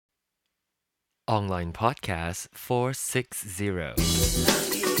Online Podcast 460.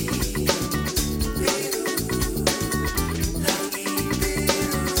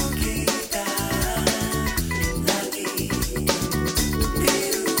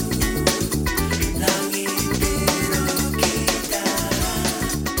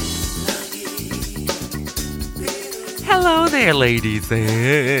 Hello there, ladies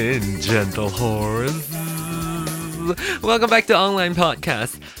and gentle whores. Welcome back to Online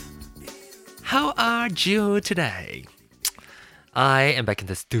Podcast. How are you today? I am back in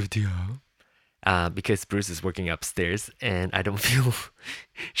the studio because Bruce is working upstairs and I don't feel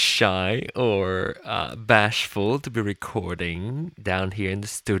shy or bashful to be recording down here in the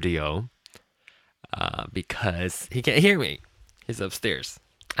studio because he can't hear me. He's upstairs.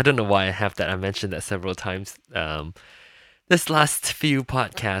 I don't know why I have that. I mentioned that several times this last few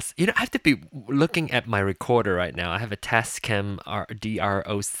podcasts. I have to be looking at my recorder right now. I have a Tascam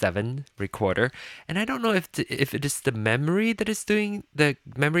DR07 recorder, and I don't know if it is the memory that is doing the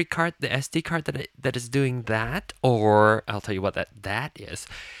memory card, the SD card that is doing that, or I'll tell you what that is,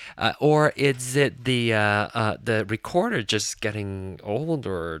 or is it the recorder just getting old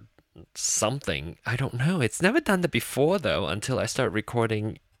or something? I don't know. It's never done that before though until I start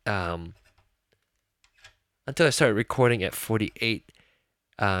recording. Until I started recording at 48,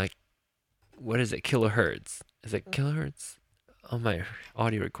 what is it, kilohertz? Is it kilohertz? On my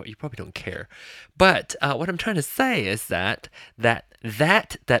audio record, you probably don't care. But what I'm trying to say is that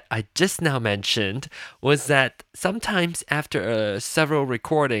I just now mentioned was that sometimes after several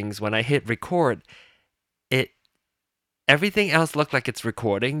recordings, when I hit record, everything else looked like it's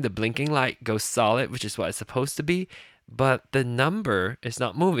recording. The blinking light goes solid, which is what it's supposed to be. But the number is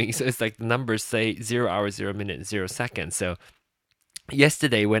not moving. So it's like the numbers say 0 hours, 0 minutes, 0 seconds. So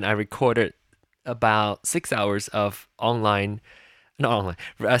yesterday when I recorded about 6 hours of not online,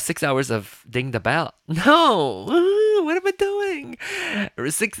 6 hours of Ding the Bell. No, what am I doing?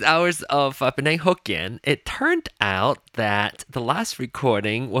 6 hours of Penang Hokkien. It turned out that the last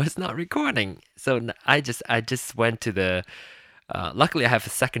recording was not recording. So I just went to the, luckily I have a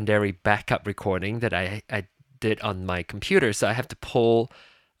secondary backup recording that I did on my computer, so I have to pull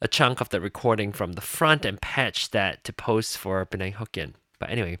a chunk of the recording from the front and patch that to post for Penang Hokkien. But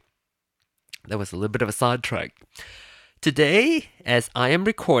anyway, that was a little bit of a sidetrack. Today, as I am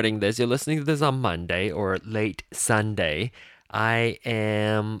recording this, you're listening to this on Monday or late Sunday. I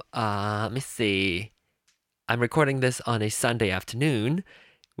am, let me see, I'm recording this on a Sunday afternoon,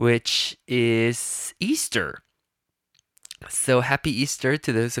 which is Easter. So happy Easter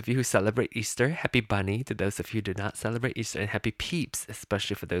to those of you who celebrate Easter. Happy Bunny to those of you who do not celebrate Easter. And happy Peeps,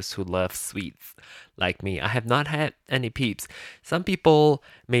 especially for those who love sweets like me. I have not had any Peeps. Some people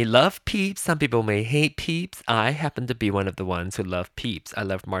may love Peeps. Some people may hate Peeps. I happen to be one of the ones who love Peeps. I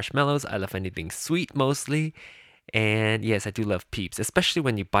love marshmallows. I love anything sweet mostly. And yes, I do love Peeps, especially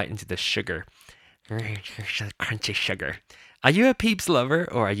when you bite into the sugar. Crunchy sugar. Are you a Peeps lover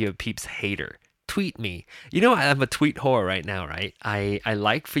or are you a Peeps hater? Tweet me. You know I'm a tweet whore right now, right? I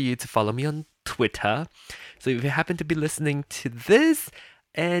like for you to follow me on Twitter. So if you happen to be listening to this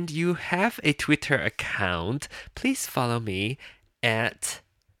and you have a Twitter account, please follow me at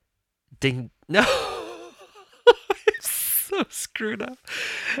No, I'm so screwed up.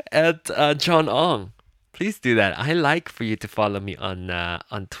 At John Ong. Please do that. I like for you to follow me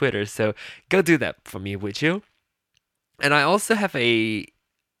on Twitter. So go do that for me, would you? And I also have a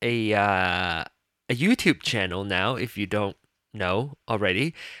YouTube channel now, if you don't know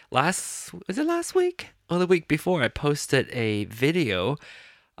already. Was it last week? Or the week before, I posted a video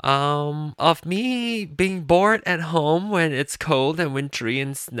of me being bored at home when it's cold and wintry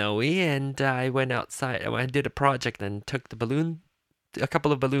and snowy, and I went outside. I did a project and took a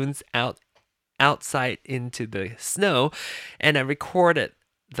couple of balloons outside into the snow, and I recorded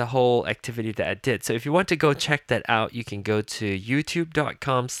the whole activity that I did. So if you want to go check that out, you can go to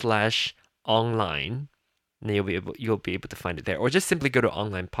youtube.com/online and you'll be able to find it there, or just simply go to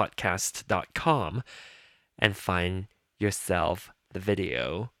onlinepodcast.com and find yourself the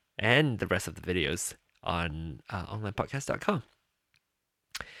video and the rest of the videos on onlinepodcast.com.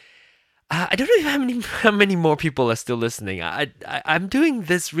 I don't know how many more people are still listening. I'm doing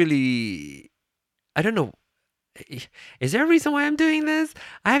this really, I don't know. Is there a reason why I'm doing this?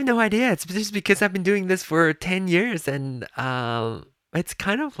 I have no idea. It's just because I've been doing this for 10 years and it's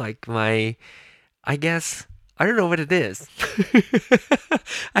kind of like I guess, I don't know what it is.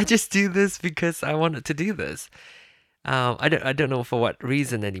 I just do this because I wanted to do this. I don't know for what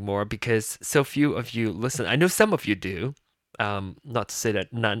reason anymore because so few of you listen. I know some of you do. Not to say that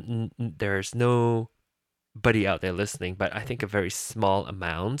there's nobody out there listening, but I think a very small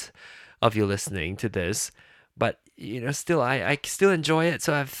amount of you listening to this, but still I still enjoy it.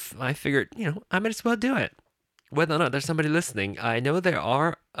 So I figured I might as well do it, whether or not there's somebody listening. I know there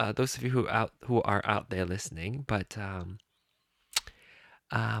are those of you who are out there listening, but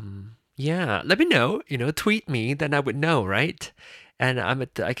yeah, let me know. Tweet me, then I would know, right? And I'm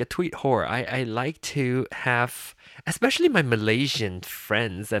like a tweet whore. I like to have, especially my Malaysian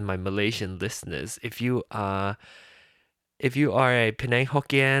friends and my Malaysian listeners. If you are a Penang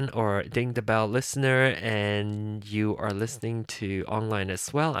Hokkien or Ding the Bell listener and you are listening to online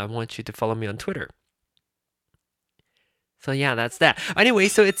as well, I want you to follow me on Twitter. So yeah, that's that. Anyway,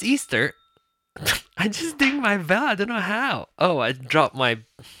 so it's Easter. I just ding my bell. I don't know how. Oh, I dropped my.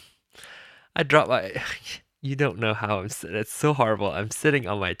 You don't know how I'm sitting. It's so horrible. I'm sitting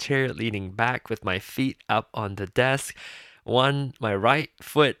on my chair, leaning back with my feet up on the desk. My right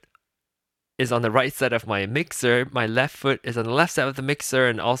foot is on the right side of my mixer. My left foot is on the left side of the mixer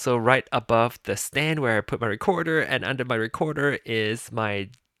and also right above the stand where I put my recorder. And under my recorder is my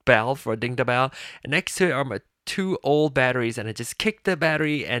bell for Ding the Bell. And next to it are my two old batteries. And I just kicked the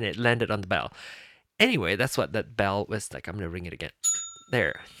battery and it landed on the bell. Anyway, that's what that bell was like. I'm going to ring it again.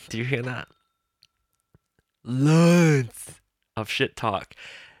 There. Do you hear that? Loads of shit talk.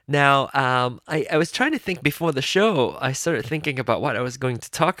 Now, I was trying to think before the show. I started thinking about what I was going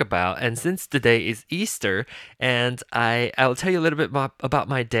to talk about, and since today is Easter, and I'll tell you a little bit about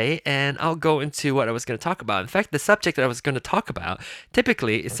my day, and I'll go into what I was going to talk about. In fact, the subject that I was going to talk about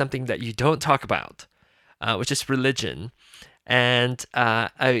typically is something that you don't talk about, which is religion. And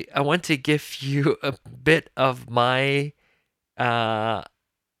I want to give you a bit of my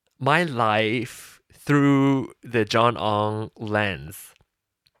life through the John Ong lens.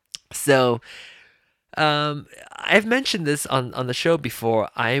 So, I've mentioned this on the show before.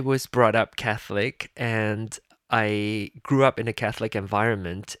 I was brought up Catholic and I grew up in a Catholic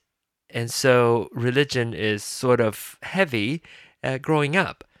environment. And so religion is sort of heavy growing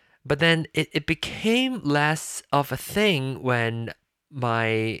up. But then it became less of a thing when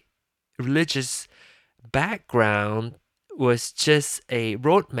my religious background was just a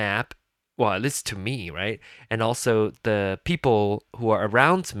roadmap, well, at least to me, right? And also the people who are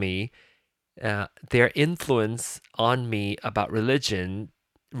around me, their influence on me about religion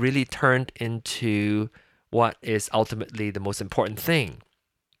really turned into what is ultimately the most important thing.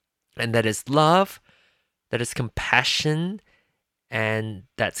 And that is love, that is compassion, and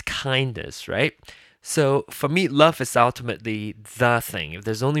that's kindness, right? So for me, love is ultimately the thing. If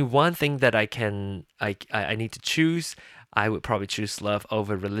there's only one thing that I need to choose, I would probably choose love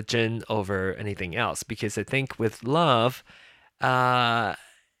over religion, over anything else, because I think with love, uh,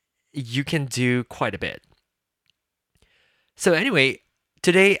 you can do quite a bit. So anyway,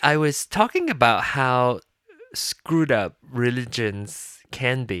 today I was talking about how screwed up religions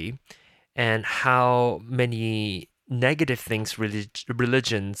can be and how many negative things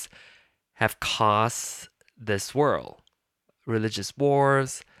religions have caused this world. Religious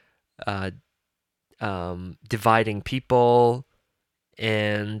wars, uh, dividing people,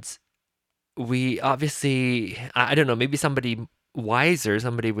 and we obviously, I don't know, maybe somebody wiser,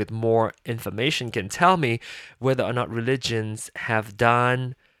 somebody with more information can tell me whether or not religions have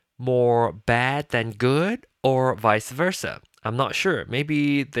done more bad than good or vice versa. I'm not sure.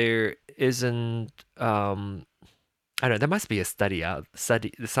 Maybe there isn't I don't know, there must be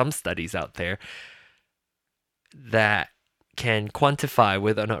some studies out there that can quantify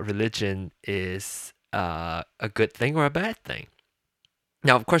whether or not religion is a good thing or a bad thing.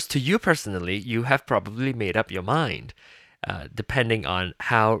 Now, of course, to you personally, you have probably made up your mind, depending on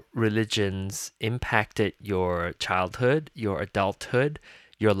how religions impacted your childhood, your adulthood,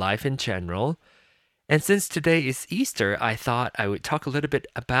 your life in general. And since today is Easter, I thought I would talk a little bit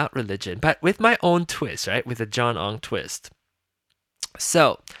about religion, but with my own twist, right? With a John Ong twist.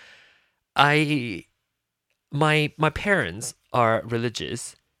 So, I my parents are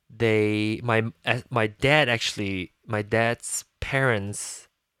religious. My dad actually my dad's parents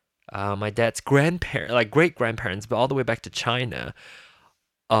my dad's grandparents, like great grandparents, but all the way back to China,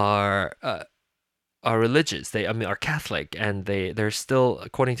 are religious. Are Catholic, and they're still,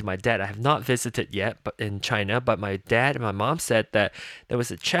 according to my dad. I have not visited yet, but in China. But my dad and my mom said that there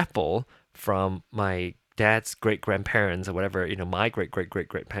was a chapel from my dad's great grandparents or whatever. My great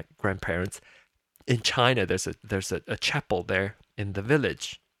grandparents in China. There's a chapel there in the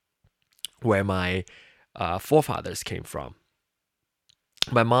village where my forefathers came from.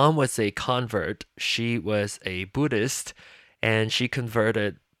 My mom was a convert. She was a Buddhist, and she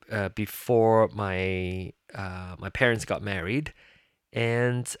converted before my parents got married,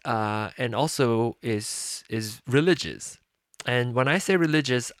 and also is religious. And when I say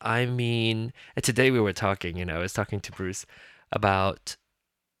religious, I mean, and today we were talking, I was talking to Bruce about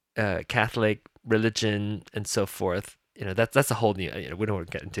Catholic religion and so forth. That's a whole new, we don't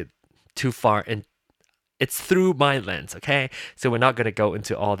want to get into too far. And it's through my lens, okay? So we're not going to go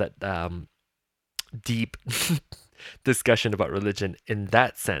into all that deep discussion about religion in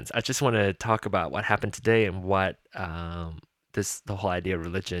that sense. I just want to talk about what happened today and what the whole idea of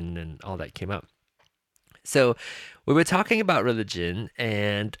religion and all that came up. So we were talking about religion,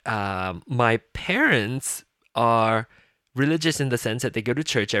 and my parents are religious in the sense that they go to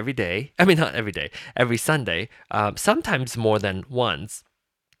church every day. I mean, not every day, every Sunday, sometimes more than once.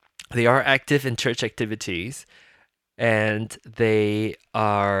 They are active in church activities, and they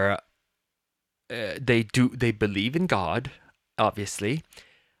believe in God, obviously,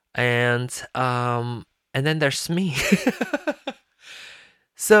 and then there's me.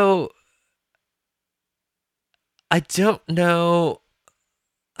 So I don't know.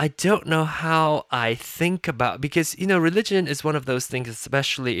 I don't know how I think about, because religion is one of those things,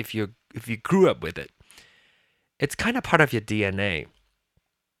 especially if you grew up with it. It's kind of part of your DNA.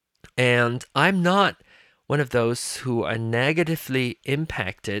 And I'm not one of those who are negatively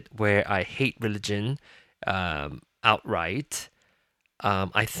impacted where I hate religion outright.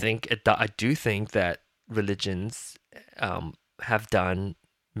 I do think that religions have done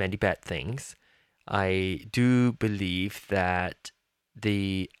many bad things. I do believe that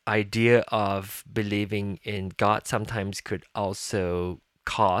the idea of believing in God sometimes could also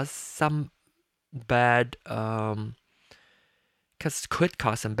cause some bad, could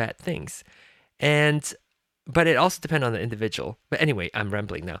cause some bad things. And but it also depends on the individual. But anyway, I'm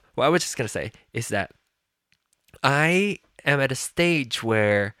rambling now. What I was just gonna say is that I am at a stage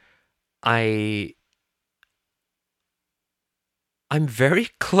where I I'm very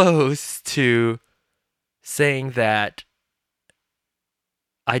close to saying that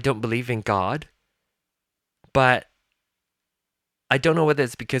I don't believe in God, but I don't know whether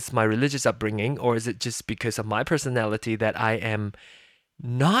it's because my religious upbringing or is it just because of my personality that I am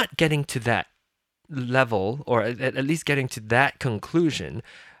not getting to that level, or at least getting to that conclusion.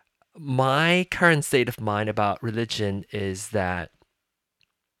 My current state of mind about religion is that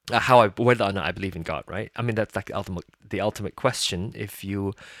whether or not I believe in God, right? I mean, that's like the ultimate question, if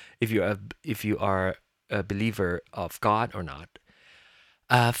you are a believer of God or not.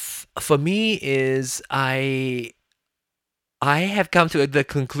 For me is I have come to the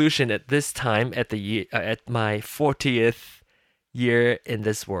conclusion at this time, at my 40th year in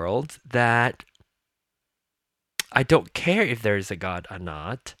this world, that I don't care if there is a God or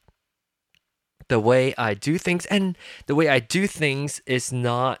not. The way I do things, and the way I do things is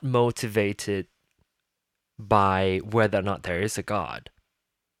not motivated by whether or not there is a God.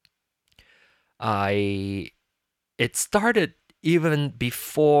 I It started even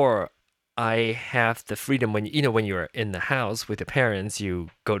before I have the freedom. When you're in the house with your parents, you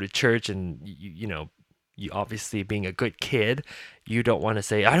go to church, and you obviously, being a good kid, you don't want to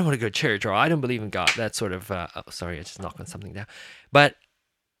say I don't want to go to church or I don't believe in God. That sort of oh, sorry, I just knocked on something now. But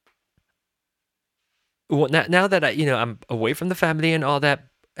now that I'm away from the family and all that,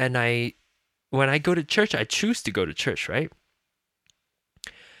 and when I go to church, I choose to go to church, right?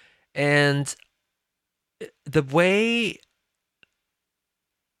 And the way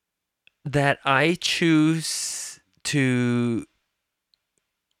that I choose to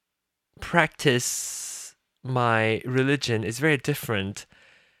practice my religion is very different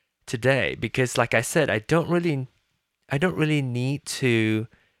today, because like I said, I don't really need to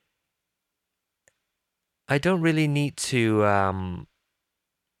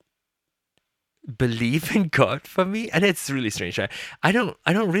believe in God for me. And it's really strange, right? I don't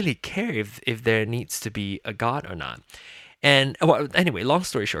really care if there needs to be a God or not. And well, anyway, long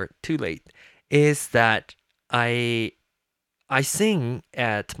story short, too late, is that I I sing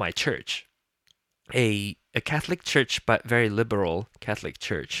at my church, a Catholic church, but very liberal Catholic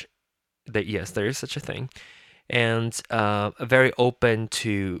church. That, yes, there is such a thing, and a very open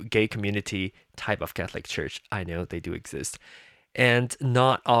to gay community type of Catholic church. I know they do exist, and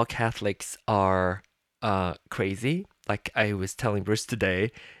not all Catholics are crazy. Like I was telling Bruce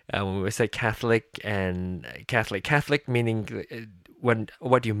today, when we say Catholic and Catholic meaning, when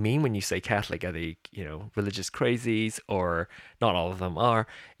what do you mean when you say Catholic? Are they religious crazies, or not all of them are?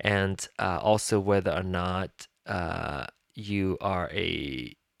 And also whether or not you are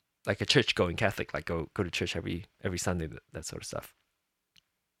a church going Catholic, like go to church every Sunday, that sort of stuff.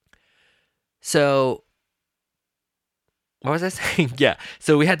 So what was I saying? Yeah.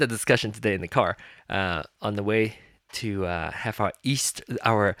 So we had the discussion today in the car, on the way to have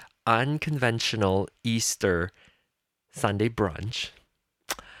our unconventional Easter Sunday brunch.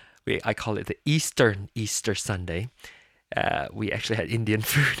 I call it the Easter Sunday. We actually had Indian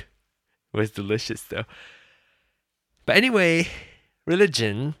food. It was delicious though. But anyway,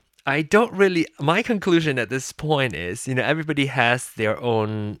 religion. I don't really. My conclusion at this point is, everybody has their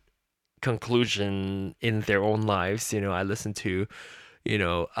own conclusion in their own lives. I listen to,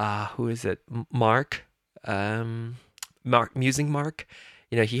 who is it? Mark, Musing Mark.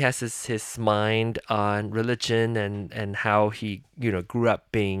 He has his mind on religion and how he, grew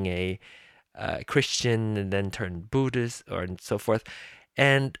up being a Christian and then turned Buddhist or and so forth.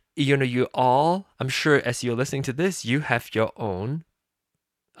 And you all, I'm sure as you're listening to this, you have your own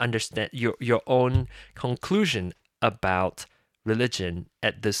your own conclusion about religion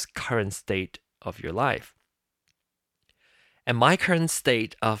at this current state of your life. And my current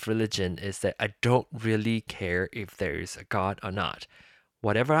state of religion is that I don't really care if there is a God or not.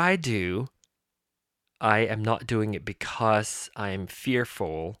 Whatever I do, I am not doing it because I'm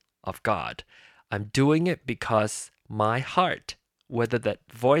fearful of God. I'm doing it because my heart, whether that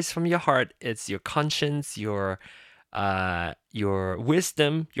voice from your heart is your conscience, your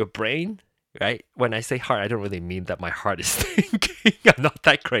wisdom, your brain, right? When I say heart, I don't really mean that my heart is thinking. I'm not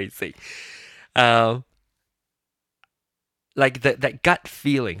that crazy. Like that gut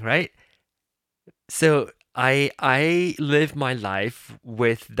feeling, right? So I live my life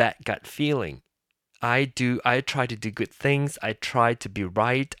with that gut feeling. I try to do good things. I try to be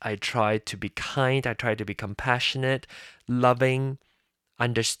right. I try to be kind. I try to be compassionate, loving,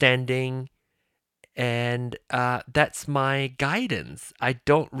 understanding. And that's my guidance. I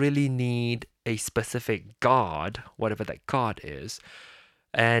don't really need a specific God, whatever that God is.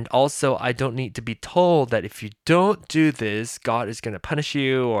 And also, I don't need to be told that if you don't do this, God is going to punish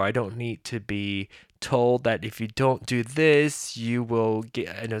you, or I don't need to be told that if you don't do this, you will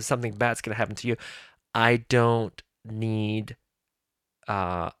get, something bad's going to happen to you. I don't need,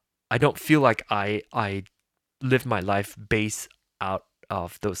 I don't feel like I live my life based out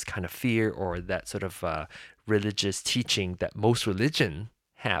of those kind of fear or that sort of religious teaching that most religion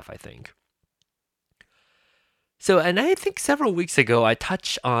have, I think. So, and I think several weeks ago, I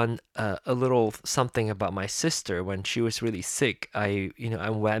touched on a little something about my sister when she was really sick. I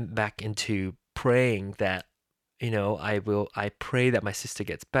went back into praying that, I pray that my sister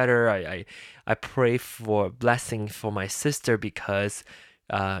gets better. I pray for blessing for my sister because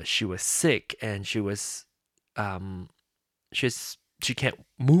she was sick and she can't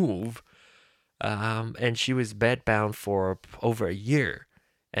move, and she was bedbound for over a year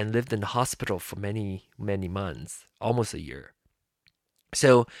and lived in the hospital for many, many months, almost a year.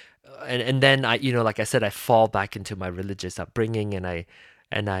 So, and then like I said, I fall back into my religious upbringing, and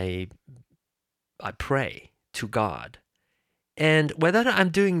I pray to God. And whether I'm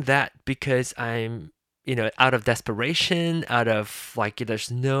doing that because I'm, out of desperation, out of like, it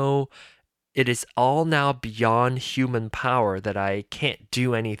is all now beyond human power that I can't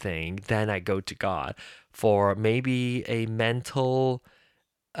do anything, then I go to God for maybe a mental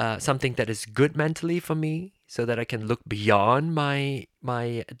something that is good mentally for me so that I can look beyond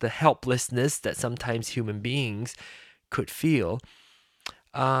the helplessness that sometimes human beings could feel.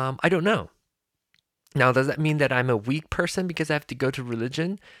 I don't know. Now, does that mean that I'm a weak person because I have to go to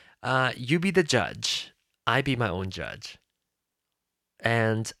religion? You be the judge. I be my own judge.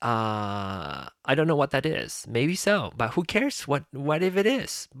 And I don't know what that is. Maybe so, but who cares? What if it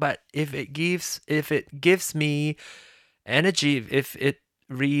is? But if it gives me energy, if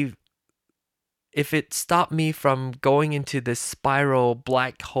it stopped me from going into this spiral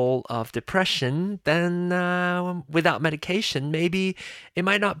black hole of depression, then without medication, maybe it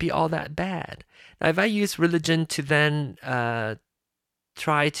might not be all that bad. Now, if I use religion to then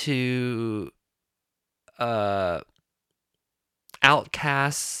try to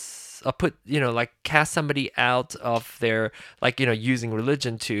outcast or put, like cast somebody out of their, like, using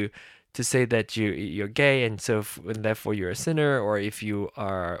religion to say that you're gay and and therefore you're a sinner, or if you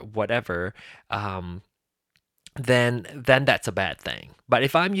are whatever, then that's a bad thing. But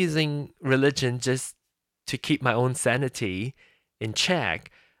if I'm using religion just to keep my own sanity in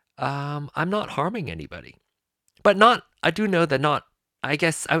check, I'm not harming anybody. But I do know that I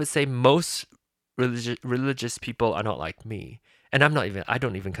guess I would say most religious people are not like me. And I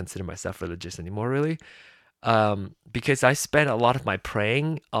don't even consider myself religious anymore, really. Because I spent a lot of my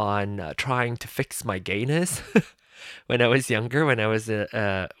praying on trying to fix my gayness when I was younger, when I was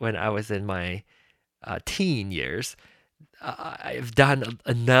in my teen years. I've done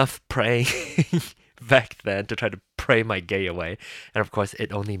enough praying back then to try to pray my gay away, and of course,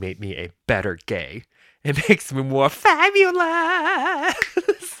 it only made me a better gay. It makes me more fabulous.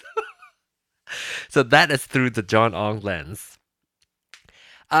 So that is through the John Ong lens.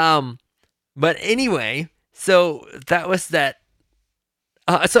 Um, but anyway, so that was that.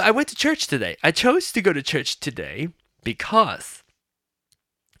 So I went to church today. I chose to go to church today because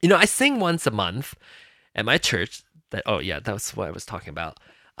I sing once a month at my church. That oh yeah, that was what I was talking about.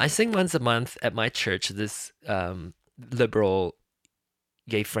 I sing once a month at my church, this liberal,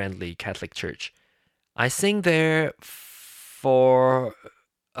 gay-friendly Catholic church. I sing there for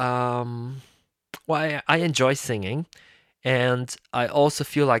well, I enjoy singing, and I also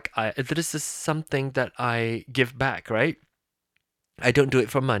feel like this is something that I give back, right? I don't do it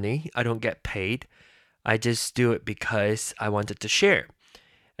for money. I don't get paid. I just do it because I wanted to share.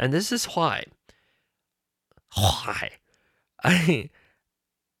 And this is why. Why? I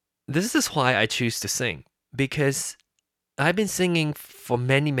This is why I choose to sing, because I've been singing for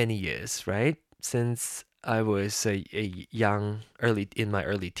many, many years, right? Since I was a young, early in my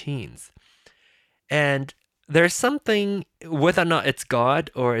early teens. And there's something, whether or not it's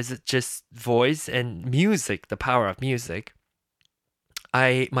God or is it just voice and music, the power of music,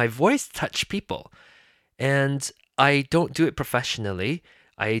 my voice touch people. And I don't do it professionally.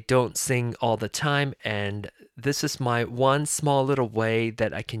 I don't sing all the time, and this is my one small little way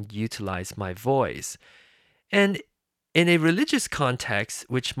that I can utilize my voice. And in a religious context,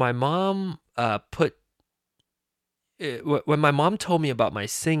 which my mom when my mom told me about my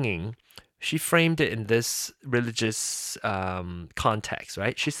singing, she framed it in this religious context,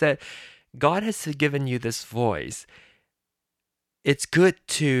 right? She said, God has given you this voice. It's good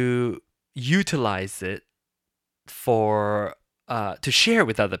to utilize it for to share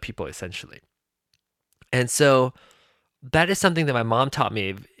with other people, essentially. And so that is something that my mom taught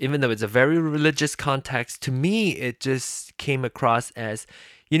me. Even though it's a very religious context, to me it just came across as,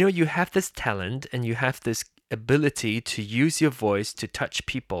 you have this talent and you have this ability to use your voice to touch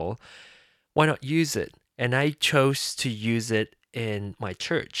people. Why not use it? And I chose to use it in my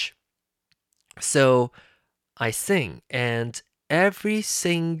church. So I sing, and every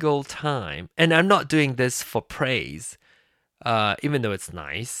single time, and I'm not doing this for praise, even though it's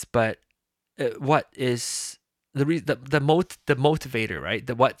nice, but what is the motivator,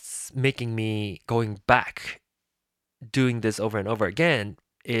 right? What's making me going back doing this over and over again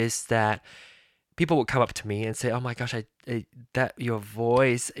is that people would come up to me and say, "Oh my gosh, that your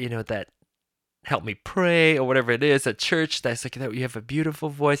voice, that helped me pray or whatever it is at church. That's like that you have a beautiful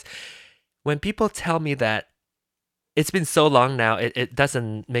voice." When people tell me that, it's been so long now, it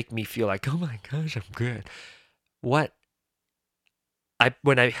doesn't make me feel like, "Oh my gosh, I'm good." What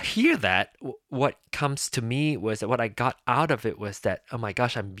when I hear that, what comes to me was that what I got out of it was that, oh my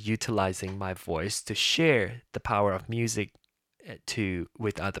gosh, I'm utilizing my voice to share the power of music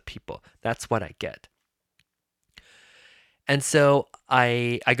with other people. That's what I get. And so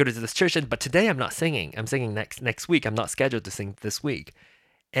I go to this church, but today I'm not singing. I'm singing next week. I'm not scheduled to sing this week.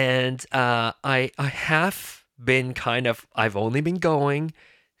 And I have been I've only been going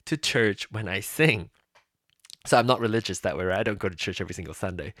to church when I sing. So I'm not religious that way, right? I don't go to church every single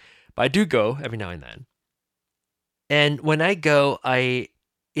Sunday, but I do go every now and then. And when I go, I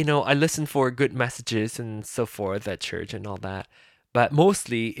listen for good messages and so forth at church and all that. But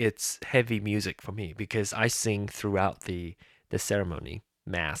mostly it's heavy music for me because I sing throughout the ceremony,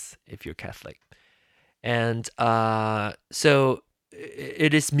 mass, if you're Catholic. And so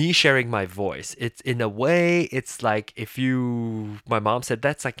it is me sharing my voice. It's in a way, it's like my mom said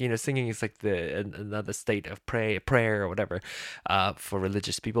that's like, singing is like another state of prayer or whatever, for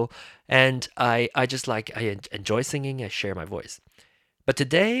religious people. And I just like, I enjoy singing, I share my voice. But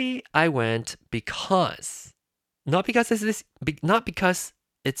today I went because, not because not because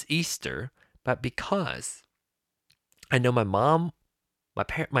it's Easter, but because I know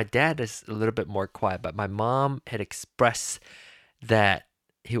my dad is a little bit more quiet, but my mom had expressed that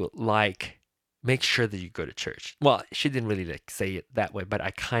he would make sure that you go to church. Well, she didn't really say it that way, but I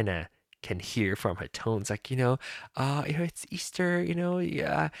kind of can hear from her tones, like, it's Easter,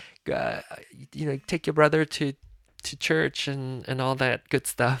 yeah, take your brother to church and all that good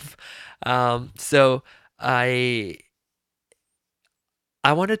stuff. So I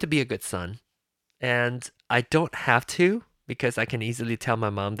I wanted to be a good son, and I don't have to because I can easily tell my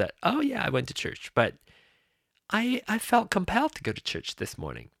mom that, oh yeah, I went to church, but I felt compelled to go to church this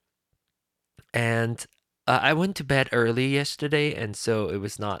morning. And I went to bed early yesterday, and so it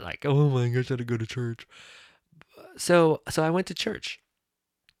was not like, oh my gosh, I had to go to church. So I went to church,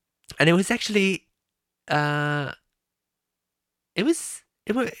 and it was actually uh, it was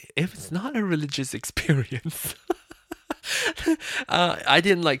not a religious experience. I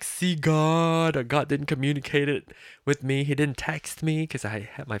didn't like see God, or God didn't communicate it with me. He didn't text me because I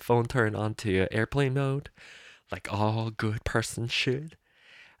had my phone turned on to airplane mode, like all good persons should.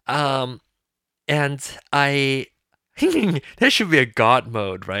 Um, and I there should be a God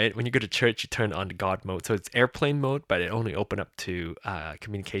mode, right? When you go to church, you turn on the God mode. So it's airplane mode, but it only open up to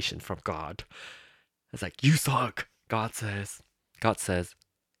communication from God. It's like, you suck. God says. God says,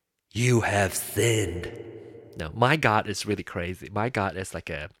 you have sinned. No, my God is really crazy. My God is like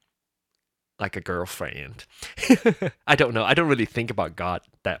a girlfriend. I don't know. I don't really think about God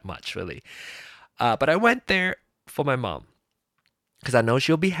that much, really. But I went there for my mom because I know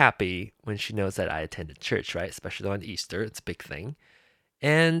she'll be happy when she knows that I attended church, right? Especially on Easter, it's a big thing.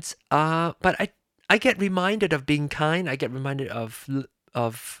 And but I get reminded of being kind. I get reminded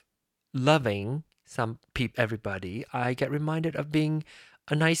of loving everybody. I get reminded of being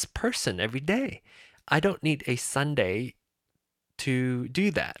a nice person every day. I don't need a Sunday to do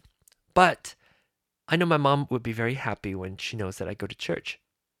that. But I know my mom would be very happy when she knows that I go to church.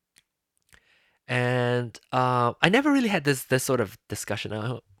 And I never really had this sort of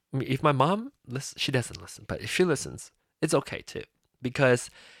discussion. If my mom she doesn't listen, but if she listens, it's okay too, because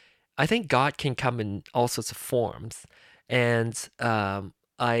I think God can come in all sorts of forms, and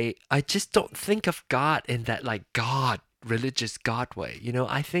I just don't think of God in that like God religious God way. You know,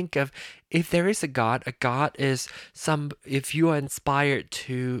 I think of, if there is a God is some, if you are inspired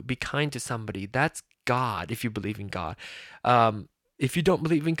to be kind to somebody, that's God. If you believe in God, if you don't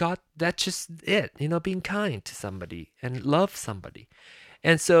believe in God, that's just it. You know, being kind to somebody and love somebody,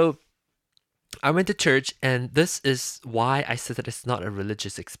 and so I went to church, and this is why I said that it's not a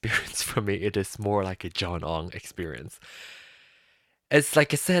religious experience for me. It is more like a John Ong experience. It's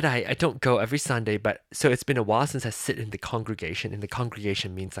like I said, I don't go every Sunday, but so it's been a while since I sit in the congregation. And the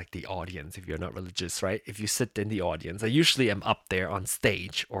congregation means like the audience, if you're not religious, right? If you sit in the audience, I usually am up there on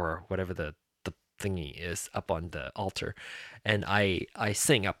stage or whatever the thingy is up on the altar, and I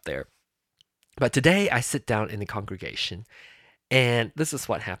sing up there. But today I sit down in the congregation, and this is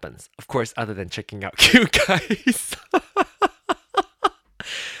what happens. Of course, other than checking out cute guys,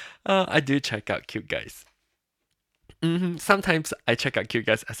 I do check out cute guys. Sometimes I check out cute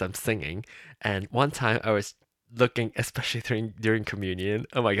guys as I'm singing. And one time I was looking, especially during communion.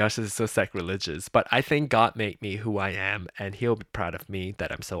 Oh my gosh, this is so sacrilegious. But I think God made me who I am, and He'll be proud of me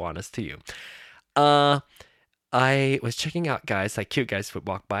that I'm so honest to you. Uh, I was checking out guys, like cute guys would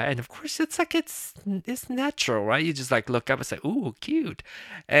walk by, and of course it's like it's natural, right? You just like look up and say, "Ooh, cute,"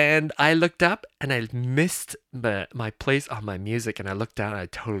 and I looked up and I missed my place on my music, and I looked down and I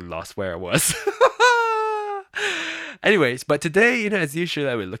totally lost where I was. Anyways, but today, you know, as usual,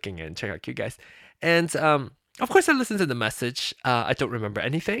 I was looking and check out cute guys, and of course I listened to the message. I don't remember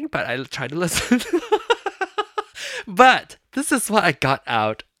anything, but I tried to listen. But this is what I got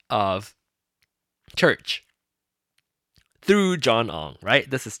out of church through John Ong, right?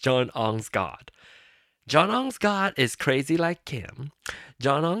 This is John Ong's God. John Ong's God is crazy like Kim.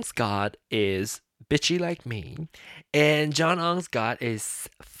 John Ong's God is bitchy like me. And John Ong's God is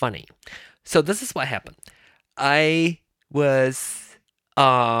funny. So this is what happened. I was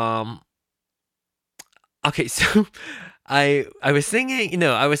okay, so I was singing, you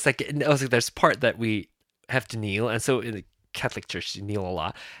know, I was like there's part that we have to kneel, and so in the Catholic church you kneel a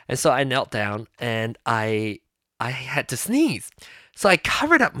lot. And so I knelt down and I had to sneeze. So I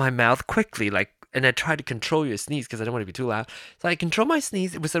covered up my mouth quickly, like, and I tried to control your sneeze because I don't want to be too loud. So I control my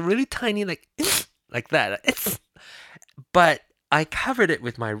sneeze. It was a really tiny, like, like that. But I covered it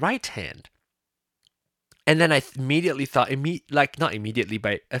with my right hand. And then I immediately thought, like, not immediately,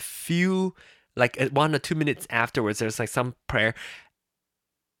 but a few, like 1 or 2 minutes afterwards, there's like some prayer.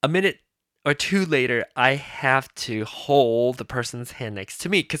 A minute or two later, I have to hold the person's hand next to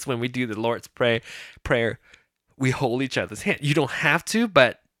me, because when we do the Lord's prayer, we hold each other's hand. You don't have to,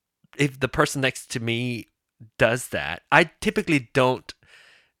 but if the person next to me does that, I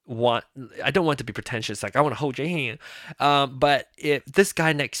don't want to be pretentious, like I want to hold your hand. But if this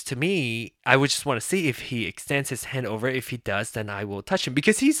guy next to me, I would just want to see if he extends his hand over. If he does, then I will touch him,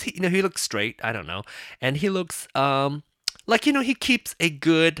 because he looks straight. I don't know, and he looks like, he keeps a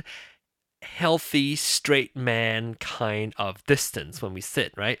good, healthy, straight man kind of distance when we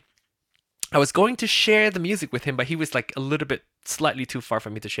sit, right? I was going to share the music with him, but he was like a little bit slightly too far for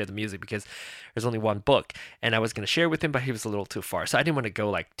me to share the music, because there's only one book, and I was going to share with him, but he was a little too far. So I didn't want to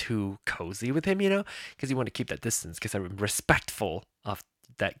go like too cozy with him, because you want to keep that distance, because I'm respectful of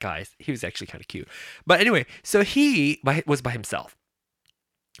that guy. He was actually kind of cute. But anyway, so was by himself.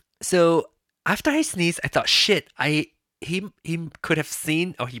 So after I sneezed, I thought, shit, he could have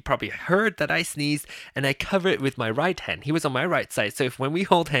seen, or he probably heard that I sneezed, and I covered it with my right hand. He was on my right side, so if when we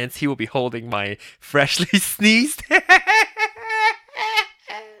hold hands, he will be holding my freshly sneezed hand.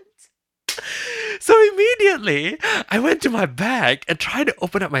 So immediately, I went to my bag and tried to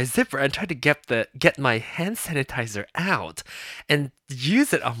open up my zipper and tried to get my hand sanitizer out and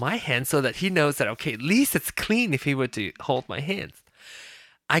use it on my hand so that he knows that, okay, at least it's clean if he were to hold my hands.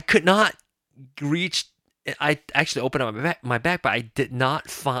 I could not reach. I actually opened up my bag, but I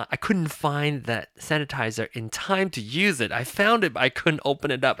couldn't find that sanitizer in time to use it. I found it, but I couldn't open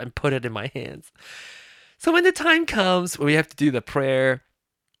it up and put it in my hands. So when the time comes when we have to do the prayer,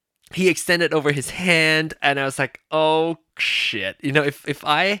 he extended over his hand, and I was like, "Oh shit!" You know, if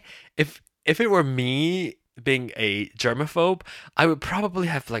it were me being a germaphobe, I would probably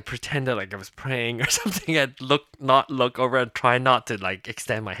have like pretended like I was praying or something. I'd not look over and try not to like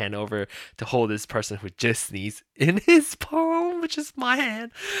extend my hand over to hold this person who just sneezed in his palm, which is my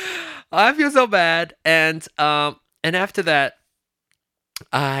hand. I feel so bad, and after that,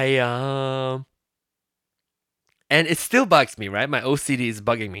 I and it still bugs me, right? My OCD is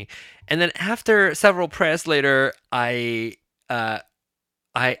bugging me. And then after several prayers later, I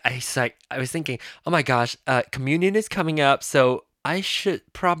was thinking, oh my gosh, communion is coming up, so I should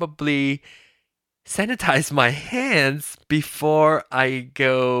probably sanitize my hands before I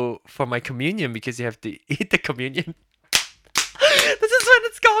go for my communion, because you have to eat the communion. This is when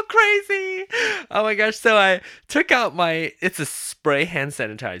it's gone crazy. Oh my gosh. So I took out it's a spray hand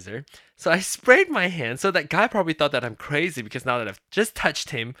sanitizer. So I sprayed my hand. So that guy probably thought that I'm crazy, because now that I've just touched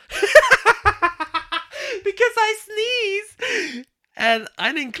him, because I sneezed and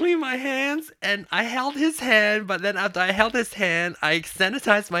I didn't clean my hands, and I held his hand. But then after I held his hand, I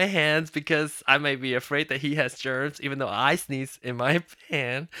sanitized my hands because I might be afraid that he has germs, even though I sneezed in my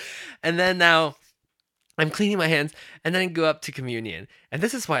hand. And then now I'm cleaning my hands, and then go up to communion. And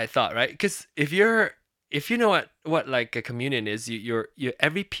this is why I thought, right? Because if you know what like a communion is, you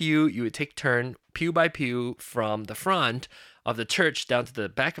every pew, you would take turn, pew by pew, from the front of the church down to the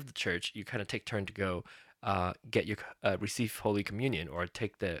back of the church. You kind of take turn to go get your receive Holy Communion, or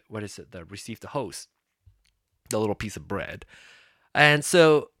take the receive the host, the little piece of bread. And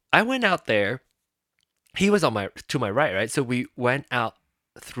so I went out there. He was to my right, so we went out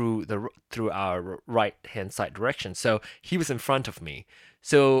through our right hand side direction. So he was in front of me.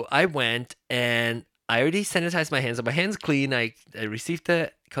 So I went, and I already sanitized my hands. So my hands clean. I received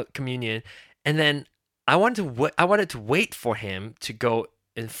the communion, and then I wanted to wait for him to go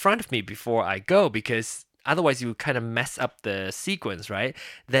in front of me before I go, because otherwise you kind of mess up the sequence, right?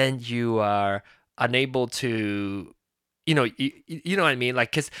 Then you are unable to, you know what I mean,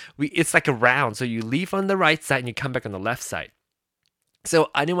 like, because it's like a round, so you leave on the right side and you come back on the left side.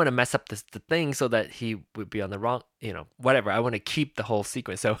 So I didn't want to mess up the thing so that he would be on the wrong, whatever. I want to keep the whole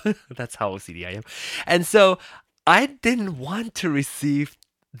sequence. So that's how OCD I am. And so I didn't want to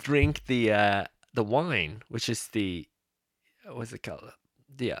drink the wine, which is what's it called?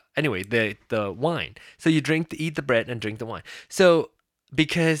 Yeah. Anyway, the wine. So you eat the bread and drink the wine. So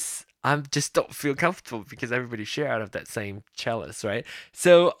because I just don't feel comfortable, because everybody share out of that same chalice, right?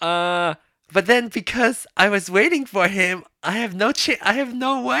 So but then because I was waiting for him, I have no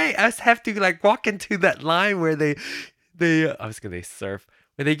way. I just have to like walk into that line where they I was gonna serve,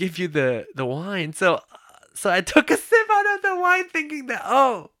 where they give you the wine. So I took a sip out of the wine, thinking that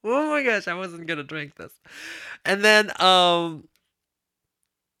oh my gosh, I wasn't gonna drink this. And then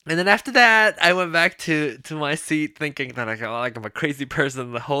after that, I went back to my seat, thinking that like I'm a crazy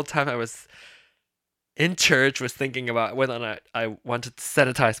person. The whole time I was in church, was thinking about whether or not I wanted to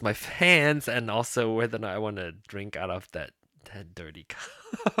sanitize my hands, and also whether or not I want to drink out of that dirty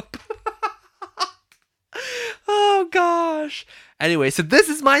cup. Oh gosh. Anyway, so this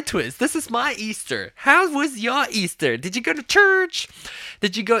is my twist. This is my Easter. How was your Easter? Did you go to church?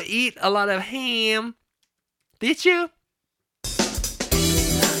 Did you go eat a lot of ham? Did you?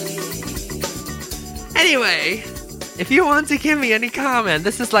 Anyway, if you want to give me any comment,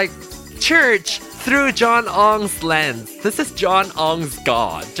 this is like church through John Ong's lens. This is John Ong's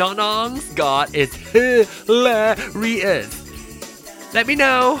God. John Ong's God is hilarious. Let me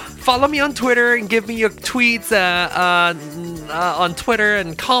know. Follow me on Twitter and give me your tweets on Twitter,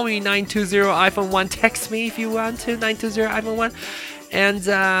 and call me 920-iPhone1. Text me if you want to, 920-iPhone1. And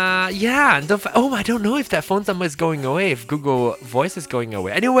yeah, I don't know if that phone number is going away, if Google Voice is going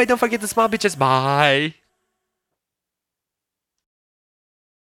away. Anyway, don't forget to smile, bitches. Bye.